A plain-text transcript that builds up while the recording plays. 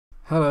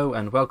Hello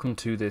and welcome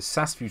to this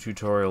SasView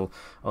tutorial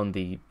on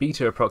the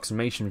beta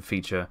approximation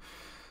feature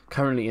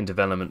currently in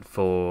development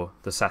for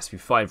the SasView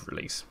 5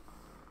 release.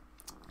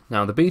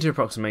 Now, the beta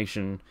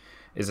approximation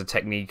is a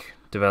technique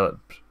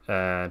developed,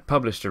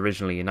 published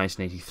originally in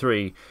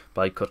 1983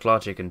 by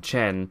Kotlarczyk and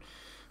Chen,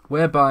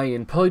 whereby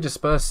in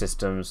polydispersed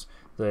systems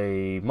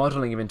the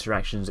modeling of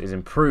interactions is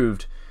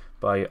improved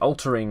by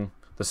altering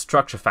the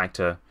structure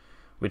factor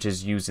which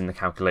is used in the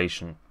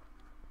calculation.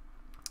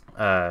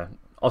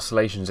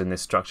 Oscillations in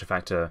this structure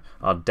factor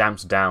are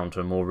damped down to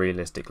a more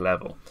realistic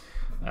level,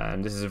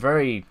 and this is a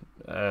very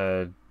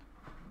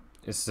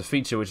it's a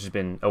feature which has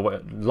been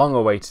long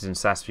awaited in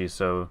SasView,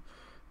 so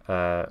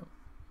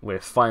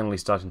we're finally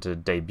starting to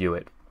debut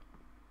it.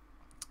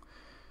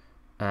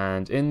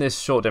 And in this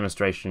short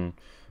demonstration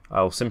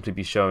I'll simply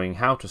be showing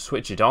how to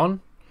switch it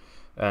on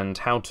and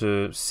how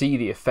to see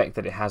the effect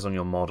that it has on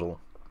your model.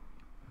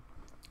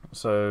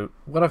 So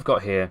what I've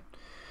got here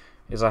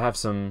is I have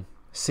some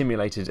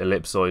simulated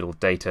ellipsoidal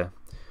data.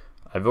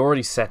 I've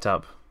already set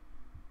up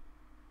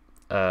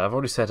all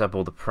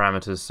the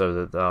parameters so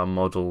that our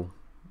model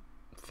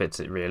fits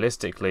it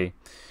realistically,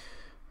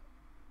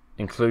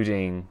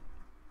 including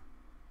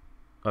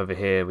over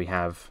here we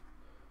have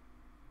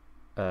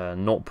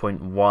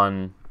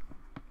 0.1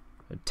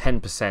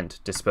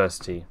 10%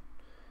 dispersity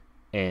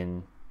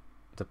in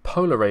the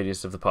polar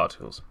radius of the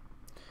particles.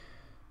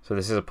 So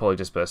this is a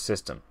polydispersed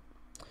system.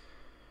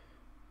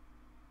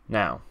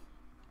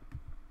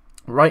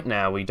 Right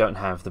now we don't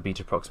have the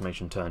beta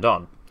approximation turned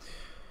on,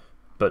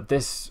 but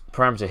this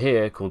parameter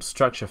here called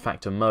structure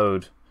factor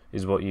mode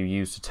is what you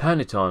use to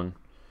turn it on,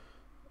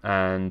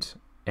 and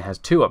it has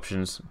two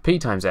options: p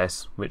times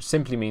s, which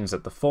simply means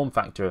that the form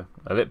factor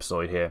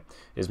ellipsoid here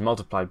is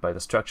multiplied by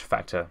the structure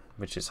factor,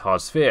 which is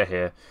hard sphere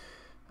here,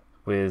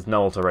 with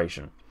no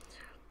alteration.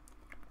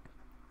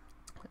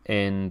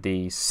 In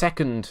the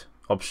second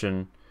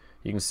option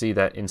you can see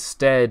that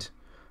instead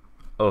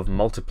of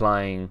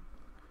multiplying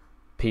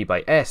p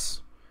by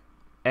s,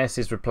 s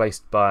is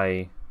replaced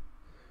by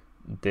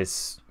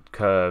this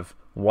curve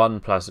 1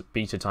 plus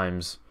beta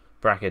times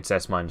brackets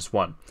s minus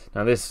 1.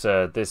 Now this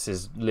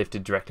is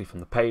lifted directly from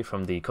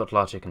the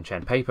Kotlarczyk and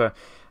Chen paper,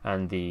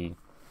 and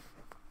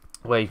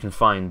where you can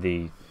find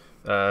the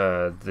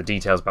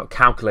details about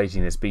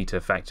calculating this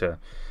beta factor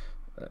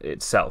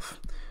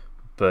itself.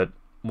 But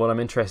what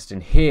I'm interested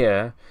in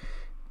here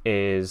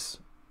is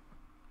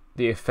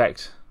the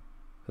effect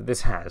that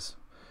this has.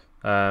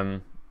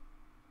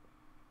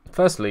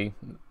 Firstly,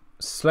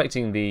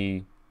 selecting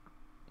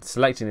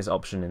this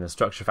option in the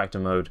structure factor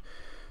mode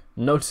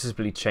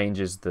noticeably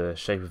changes the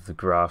shape of the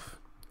graph,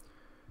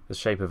 the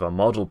shape of our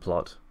model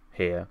plot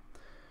here.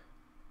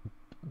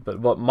 But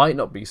what might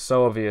not be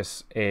so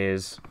obvious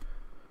is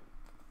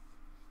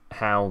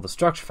how the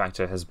structure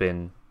factor has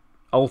been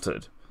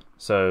altered.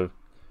 So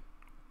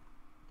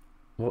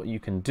what you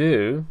can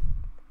do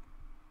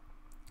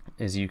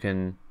is you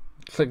can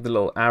click the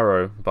little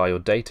arrow by your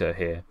data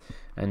here,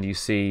 and you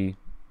see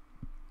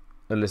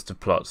a list of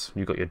plots.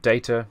 You've got your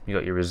data, you've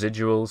got your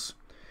residuals,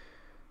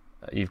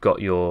 you've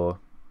got your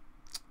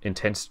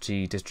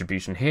intensity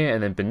distribution here,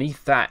 and then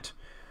beneath that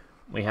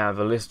we have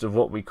a list of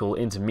what we call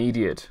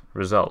intermediate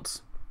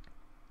results.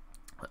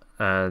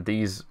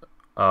 These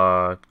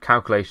are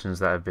calculations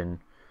that have been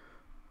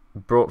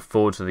brought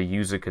forward so the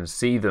user can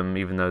see them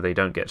even though they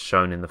don't get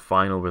shown in the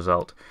final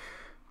result.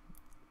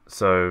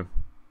 So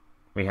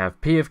we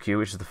have P of Q,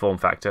 which is the form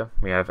factor,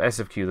 we have S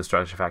of Q, the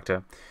structure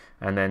factor,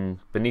 and then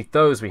beneath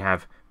those we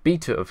have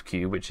beta of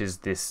Q, which is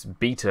this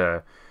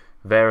beta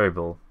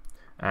variable,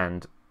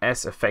 and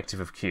S effective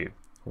of Q,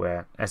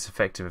 where S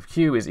effective of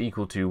Q is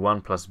equal to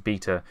 1 plus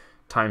beta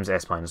times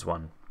S minus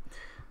 1.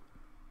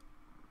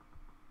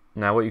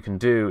 Now what you can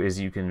do is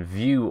you can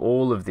view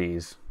all of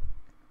these.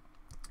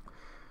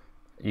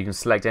 You can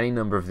select any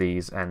number of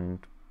these and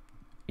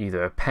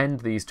either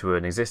append these to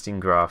an existing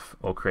graph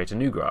or create a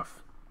new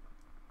graph.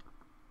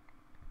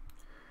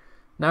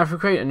 Now if we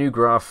create a new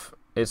graph,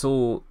 it's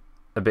all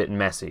a bit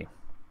messy,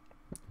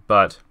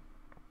 but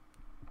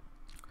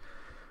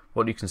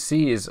what you can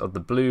see is the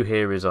blue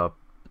here is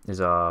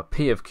our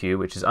P of Q,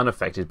 which is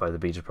unaffected by the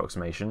beta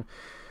approximation,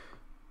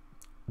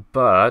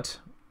 but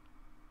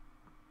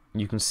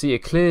you can see a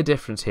clear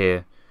difference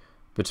here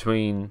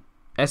between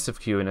S of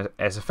Q and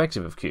S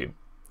effective of Q,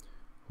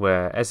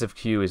 where S of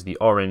Q is the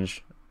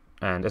orange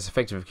and S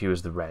effective of Q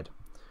is the red.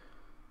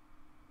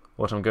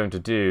 What I'm going to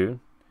do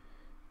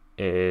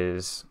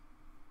is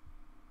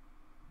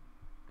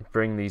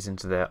bring these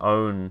into their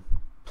own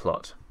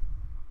plot.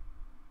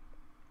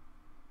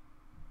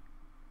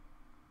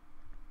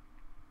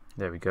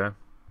 There we go.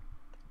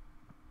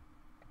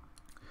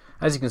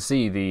 As you can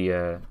see,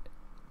 the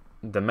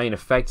main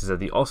effect is that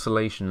the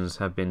oscillations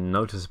have been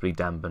noticeably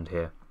dampened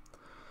here.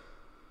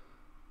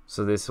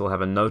 So this will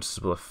have a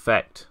noticeable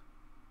effect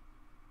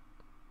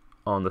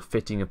on the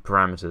fitting of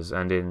parameters,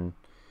 and in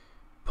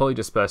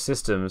polydispersed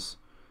systems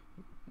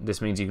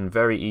this means you can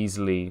very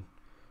easily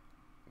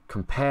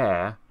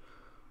compare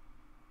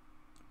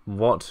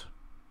what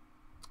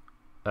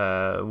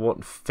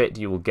what fit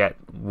you will get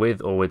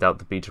with or without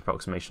the beta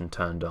approximation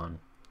turned on.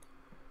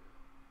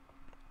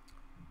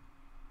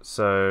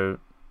 So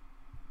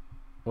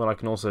what I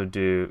can also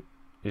do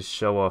is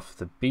show off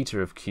the beta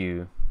of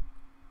Q.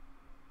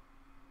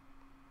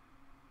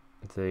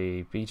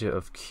 The beta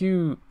of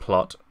Q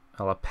plot,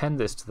 I'll append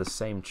this to the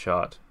same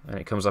chart and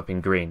it comes up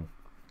in green.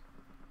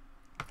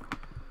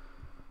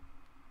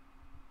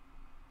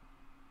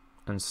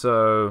 And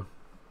so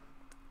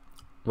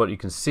what you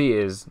can see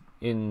is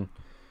in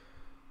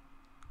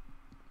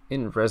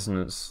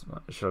resonance,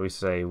 shall we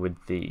say, with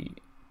the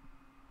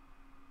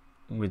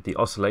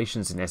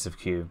oscillations in S of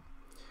Q,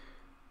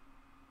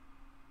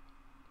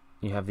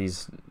 you have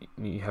these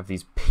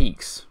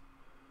peaks,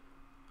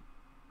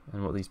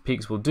 and what these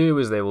peaks will do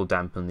is they will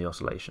dampen the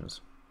oscillations.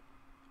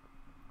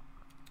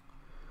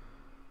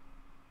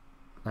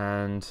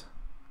 And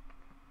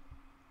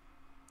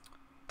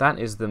that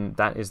is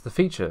the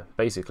feature,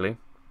 basically.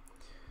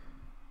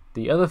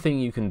 The other thing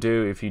you can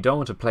do if you don't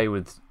want to play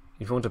with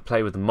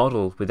the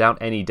model without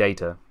any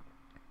data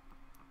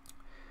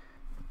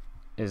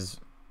is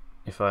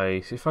if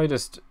I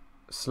just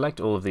select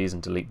all of these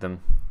and delete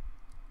them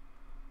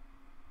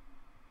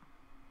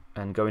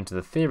and go into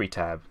the theory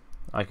tab,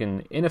 I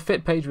can, in a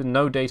fit page with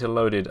no data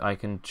loaded, I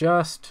can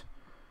just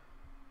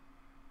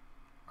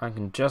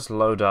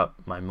load up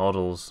my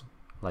models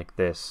like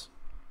this.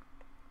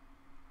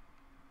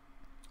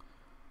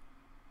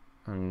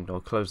 And I'll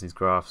close these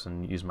graphs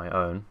and use my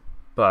own,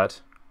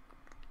 but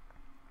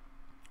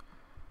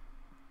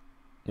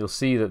you'll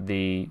see that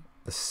the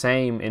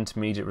same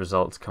intermediate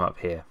results come up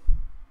here.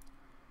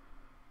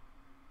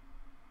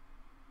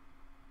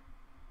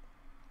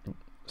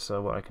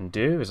 So what I can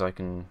do is I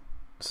can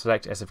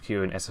select S of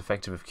Q and S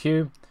effective of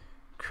Q,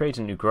 create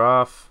a new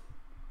graph,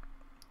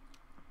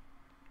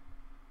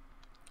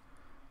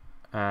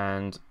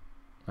 and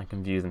I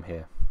can view them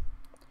here.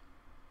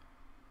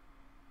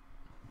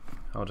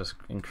 I'll just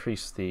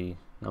increase the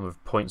number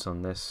of points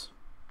on this.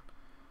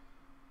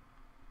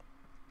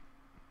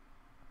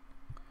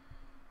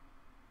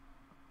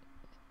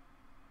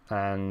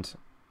 And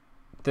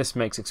this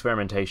makes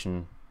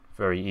experimentation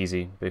very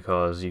easy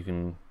because you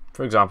can,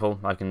 for example,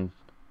 I can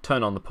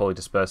turn on the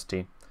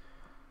polydispersity.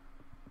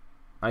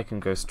 I can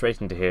go straight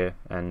into here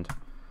and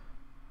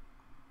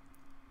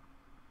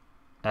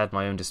add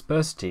my own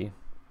dispersity.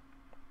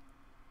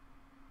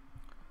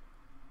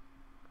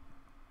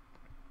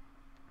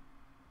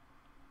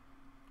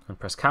 And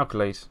press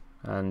calculate,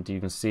 and you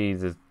can see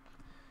that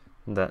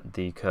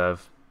the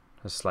curve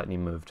has slightly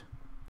moved.